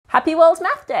Happy World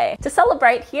Math Day! To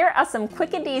celebrate, here are some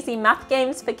quick and easy math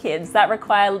games for kids that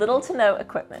require little to no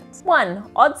equipment.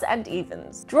 1. Odds and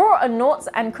evens. Draw a noughts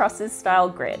and crosses style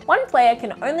grid. One player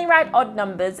can only write odd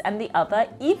numbers and the other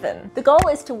even. The goal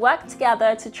is to work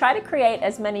together to try to create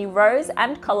as many rows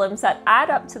and columns that add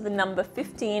up to the number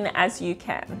 15 as you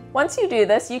can. Once you do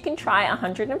this, you can try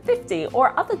 150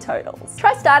 or other totals.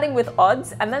 Try starting with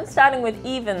odds and then starting with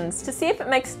evens to see if it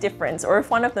makes a difference or if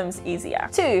one of them's easier.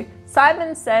 2.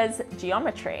 Simon Says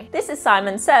geometry. This is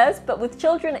Simon Says, but with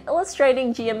children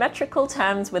illustrating geometrical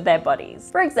terms with their bodies.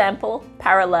 For example,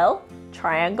 parallel,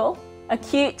 triangle,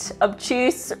 acute,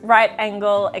 obtuse, right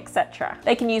angle, etc.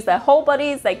 They can use their whole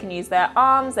bodies, they can use their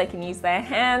arms, they can use their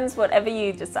hands, whatever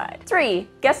you decide. 3.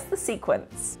 Guess the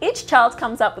sequence. Each child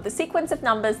comes up with a sequence of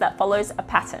numbers that follows a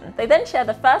pattern. They then share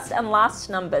the first and last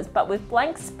numbers, but with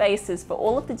blank spaces for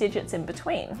all of the digits in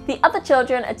between. The other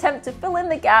children attempt to fill in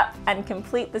the gap and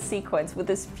complete the sequence with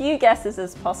as few guesses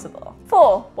as possible.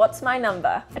 4. What's my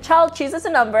number? A child chooses a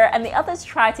number and the others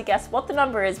try to guess what the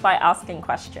number is by asking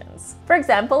questions. For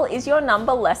example, is your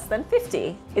number less than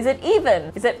 50? Is it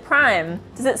even? Is it prime?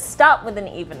 Does it start with an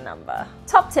even number?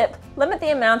 Top tip, limit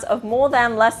the amount of more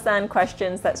than, less than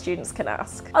questions that students can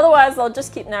ask. Otherwise, they'll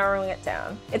just keep narrowing it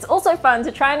down. It's also fun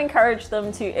to try and encourage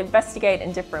them to investigate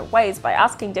in different ways by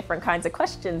asking different kinds of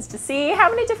questions to see how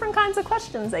many different kinds of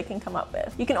questions they can come up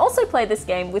with. You can also play this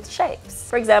game with shapes.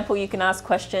 For example, you can ask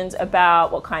questions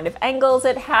about what kind of angles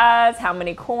it has, how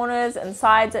many corners and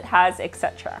sides it has,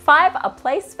 etc. 5 are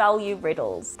place value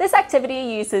riddles. This activity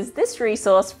uses this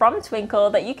resource from Twinkle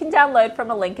that you can download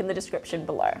from a link in the description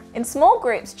below. In small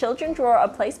groups, children draw a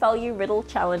place value riddle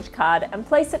challenge card and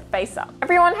place it face up.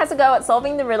 Everyone has a go at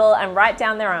solving the riddle and write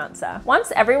down their answer.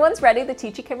 Once everyone's ready, the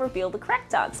teacher can reveal the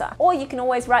correct answer. Or you can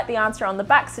always write the answer on the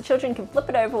back so children can flip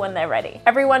it over when they're ready.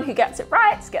 Everyone who gets it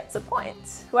right gets a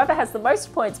point. Whoever has the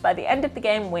most points by the end of the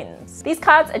game wins. These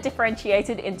cards are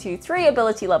differentiated into 3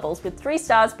 ability levels, with 3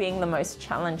 stars being the most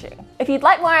challenging. If you'd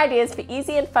like more ideas for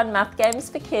easy and fun math games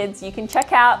for kids, you can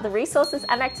check out the resources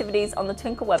and activities on the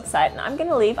Twinkle website, and I'm going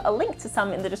to leave a link to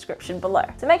some in the description below.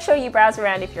 So make sure you browse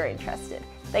around if you're interested.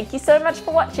 Thank you so much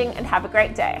for watching and have a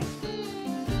great day.